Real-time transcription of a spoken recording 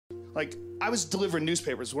Like, I was delivering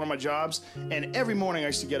newspapers, one of my jobs, and every morning I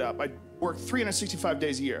used to get up. I worked 365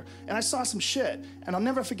 days a year, and I saw some shit, and I'll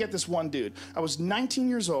never forget this one dude. I was 19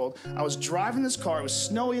 years old, I was driving this car, it was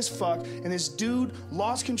snowy as fuck, and this dude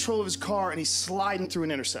lost control of his car, and he's sliding through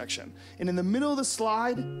an intersection. And in the middle of the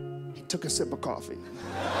slide, he took a sip of coffee.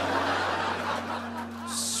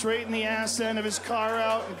 Straightened the ass end of his car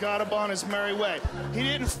out and got up on his merry way. He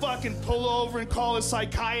didn't fucking pull over and call a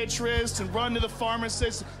psychiatrist and run to the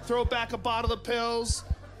pharmacist, throw back a bottle of pills.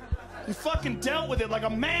 He fucking dealt with it like a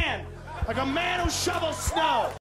man who shovels snow.